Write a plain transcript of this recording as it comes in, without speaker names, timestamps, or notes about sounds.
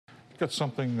got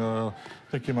something I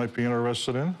think you might be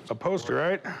interested in. A poster,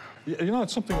 right? You know,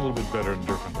 it's something a little bit better and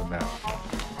different than that.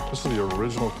 This is the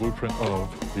original blueprint of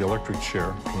the electric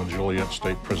chair from the Joliet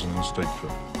State Prison in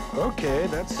Stateville. Okay,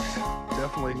 that's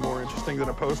definitely more interesting than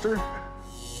a poster.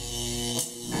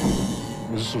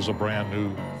 This was a brand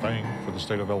new thing for the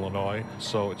state of Illinois,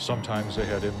 so sometimes they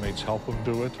had inmates help them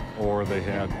do it, or they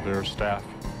had their staff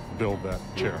build that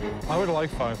chair. I would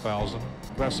like 5,000.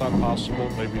 If that's not possible,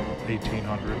 maybe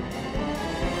 1,800.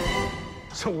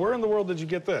 So where in the world did you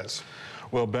get this?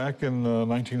 Well, back in the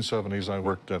 1970s, I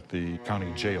worked at the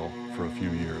county jail for a few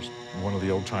years. One of the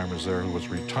old-timers there who was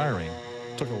retiring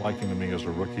took a liking to me as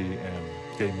a rookie and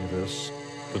gave me this.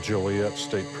 The Joliet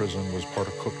State Prison was part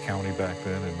of Cook County back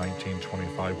then in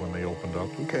 1925 when they opened up.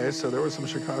 Okay, so there were some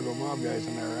Chicago mob guys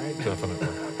in there, right? Definitely,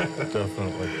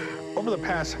 definitely. Over the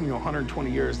past, 120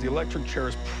 years, the electric chair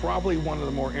is probably one of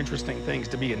the more interesting things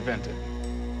to be invented.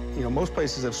 Most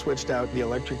places have switched out the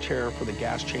electric chair for the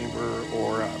gas chamber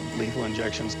or lethal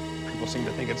injections. People seem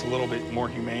to think it's a little bit more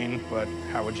humane, but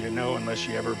how would you know unless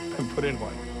you ever been put in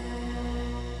one?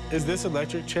 Is this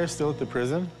electric chair still at the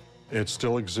prison? It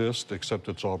still exists, except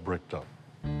it's all bricked up.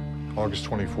 August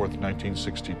 24th,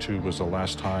 1962 was the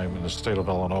last time in the state of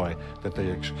Illinois that they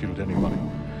executed anybody.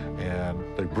 And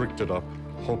they bricked it up,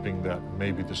 hoping that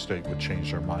maybe the state would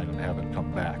change their mind and have it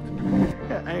come back.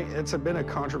 Yeah, it's been a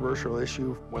controversial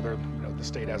issue, whether the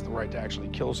state has the right to actually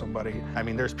kill somebody.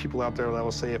 There's people out there that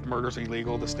will say if murder's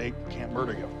illegal, the state can't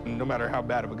murder you, no matter how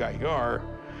bad of a guy you are.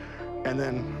 And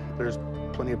then there's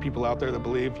plenty of people out there that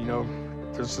believe,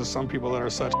 there's just some people that are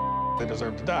such they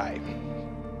deserve to die.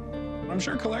 I'm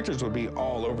sure collectors would be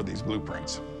all over these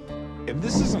blueprints. If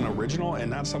this is an original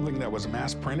and not something that was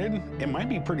mass printed, it might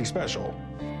be pretty special.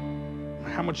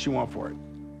 How much do you want for it?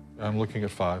 I'm looking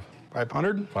at 5.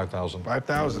 500? 5,000.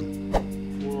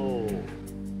 5,000. Whoa.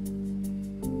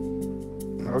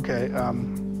 Okay,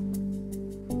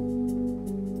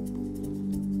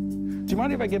 do you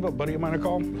mind if I give a buddy of mine a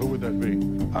call? Who would that be?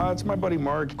 It's my buddy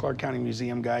Mark, Clark County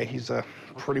Museum guy. He's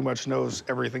pretty much knows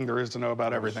everything there is to know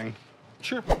about everything.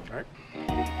 Sure. All right.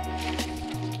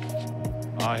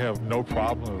 I have no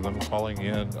problem with them calling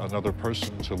in another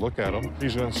person to look at them.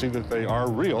 He's going to see that they are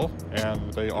real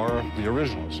and they are the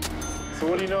originals. So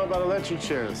what do you know about electric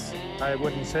chairs? I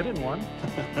wouldn't sit in one.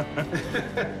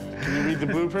 Can you read the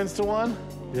blueprints to one?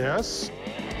 Yes.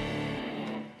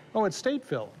 Oh, it's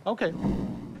Stateville. Okay.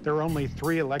 There are only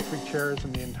 3 electric chairs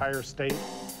in the entire state.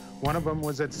 One of them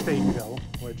was at Stateville,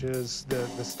 which is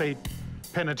the state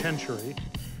penitentiary.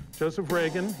 Joseph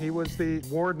Reagan, he was the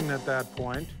warden at that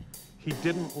point. He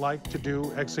didn't like to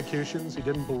do executions. He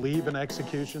didn't believe in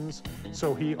executions.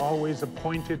 So he always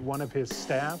appointed one of his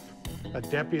staff, a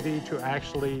deputy, to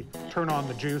actually turn on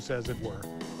the juice, as it were.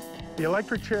 The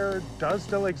electric chair does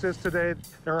still exist today.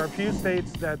 There are a few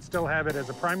states that still have it as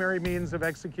a primary means of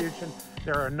execution.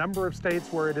 There are a number of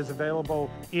states where it is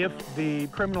available if the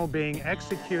criminal being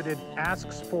executed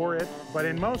asks for it. But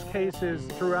in most cases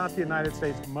throughout the United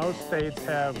States, most states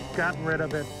have gotten rid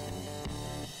of it.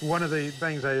 One of the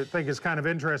things I think is kind of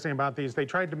interesting about these, they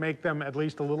tried to make them at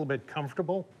least a little bit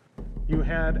comfortable. You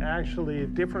had actually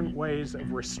different ways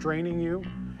of restraining you.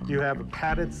 You have a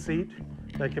padded seat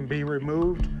that can be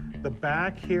removed. The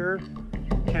back here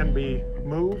can be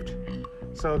moved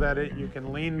so that you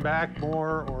can lean back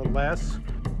more or less.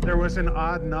 There was an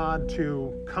odd nod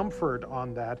to comfort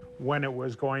on that when it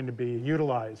was going to be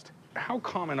utilized. How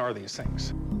common are these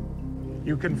things?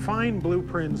 You can find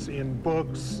blueprints in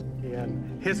books,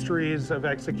 in histories of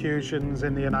executions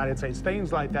in the United States,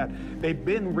 things like that. They've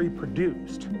been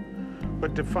reproduced.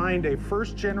 But to find a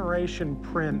first-generation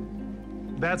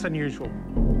print, that's unusual.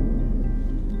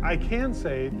 I can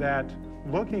say that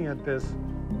looking at this,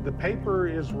 the paper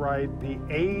is right, the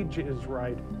age is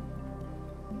right.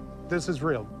 This is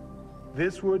real.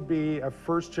 This would be a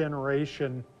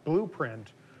first-generation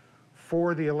blueprint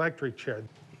for the electric chair.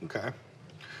 Okay.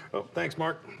 Well, thanks,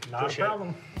 Mark. Not a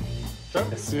problem.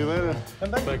 See you later.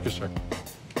 Thank you, sir.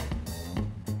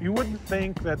 You wouldn't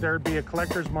think that there'd be a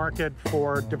collector's market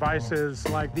for devices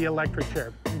like the electric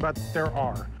chair, but there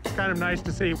are. It's kind of nice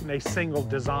to see a single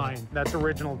design that's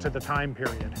original to the time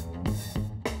period.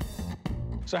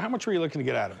 So how much were you looking to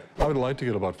get out of it? I would like to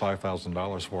get about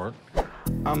 $5,000 for it.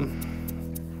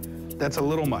 That's a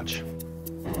little much.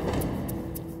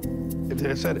 If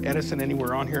it said Edison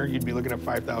anywhere on here, you'd be looking at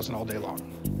 $5,000 all day long.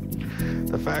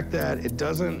 The fact that it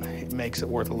doesn't, it makes it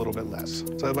worth a little bit less.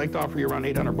 So I'd like to offer you around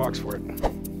 $800 for it.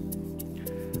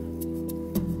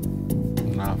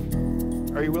 No.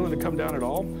 Are you willing to come down at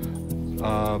all?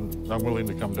 I'm willing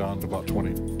to come down to about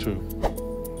 22.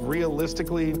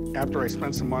 Realistically, after I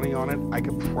spent some money on it, I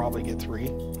could probably get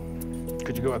 3.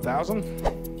 Could you go 1,000?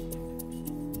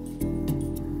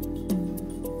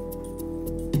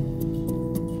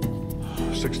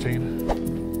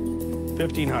 $16.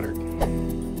 1,500.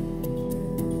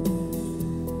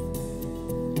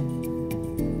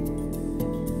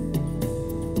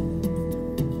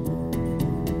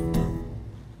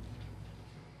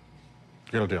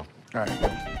 Get a deal. All right.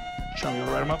 Chum, you want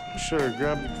to write them up? Sure,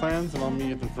 grab the plans and I'll meet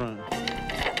you at the front.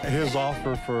 His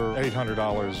offer for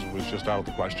 $800 was just out of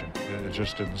the question. It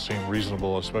just didn't seem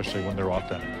reasonable, especially when they're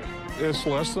authentic. It's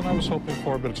less than I was hoping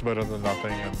for, but it's better than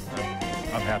nothing, and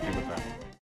I'm happy with that.